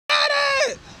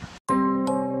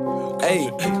Hey,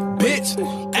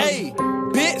 bitch, hey,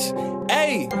 bitch,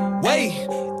 hey, wait,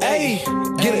 hey,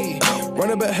 get it,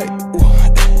 run it back,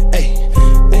 hey,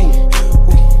 hey,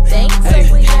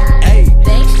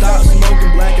 hey, stop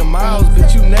smoking black and miles,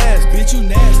 bitch, you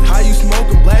nasty, How you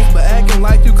smoking blacks but acting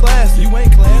like you classy? You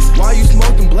ain't classy. Why you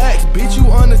smoking blacks, bitch,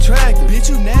 you unattractive, bitch,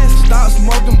 you nasty. Stop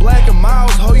smoking black and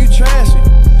miles, ho, you trashy.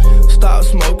 Stop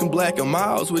smoking black and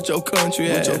miles with your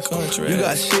country ass. You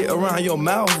got shit around your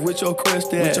mouth with your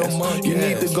crusty ass. You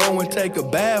need to go and take a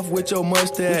bath with your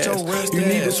musty ass. You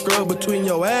need to scrub between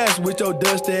your ass with your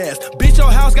dusty ass. Bitch,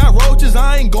 your house got roaches,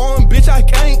 I ain't going, bitch, I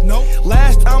can't. Nope.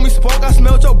 Last time we spoke, I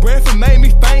smelled your breath and made me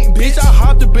faint. Bitch, I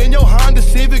hopped up in your Honda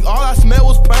Civic, all I smelled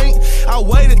was paint. I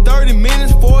waited 30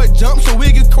 minutes for a jump so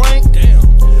we could crank. Damn.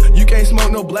 You can't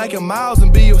smoke no black and miles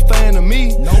and be a fan of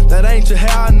me. Nope. That ain't your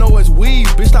hair, I know it's weed.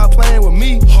 Bitch, stop playing with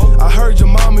me. I heard your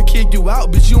mama kick you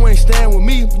out, bitch, you ain't stand with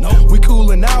me. Nope. We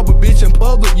coolin' out, but bitch, in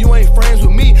public, you ain't friends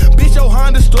with me. Bitch, your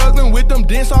Honda struggling with them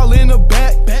dents all in the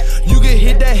back. You get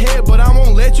hit that head, but I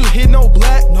won't let you hit no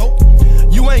black. Nope.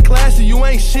 You ain't classy, you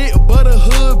ain't shit but a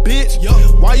hood, bitch. Yo.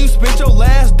 Why you spent your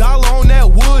last dollar on that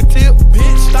wood tip?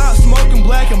 Bitch, stop smoking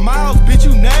black and miles, bitch,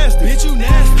 you nasty. Bitch, you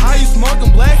nasty. How you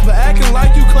smoking blacks but acting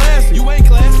like you classy? You ain't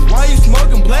classy. Why you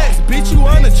smoking blacks, bitch, you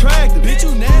unattractive. Bitch,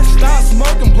 you nasty. Stop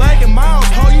smoking black and miles,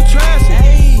 how you trashy?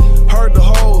 Hey. Heard the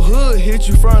whole hood hit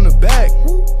you from the back.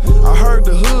 I heard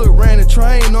the hood ran a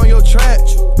train on your track.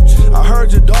 I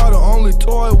heard your daughter only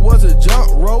toy was a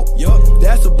jump rope.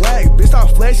 That's a black bitch, stop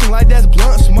flashing like that's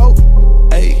blunt smoke.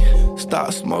 Ayy,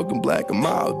 stop smoking black and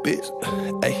miles, bitch.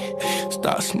 Ayy,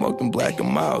 stop smoking black and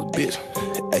miles, bitch.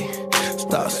 Ayy,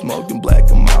 stop smoking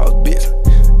black and miles, bitch.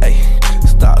 Ayy,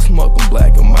 stop smoking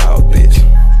black and miles, bitch.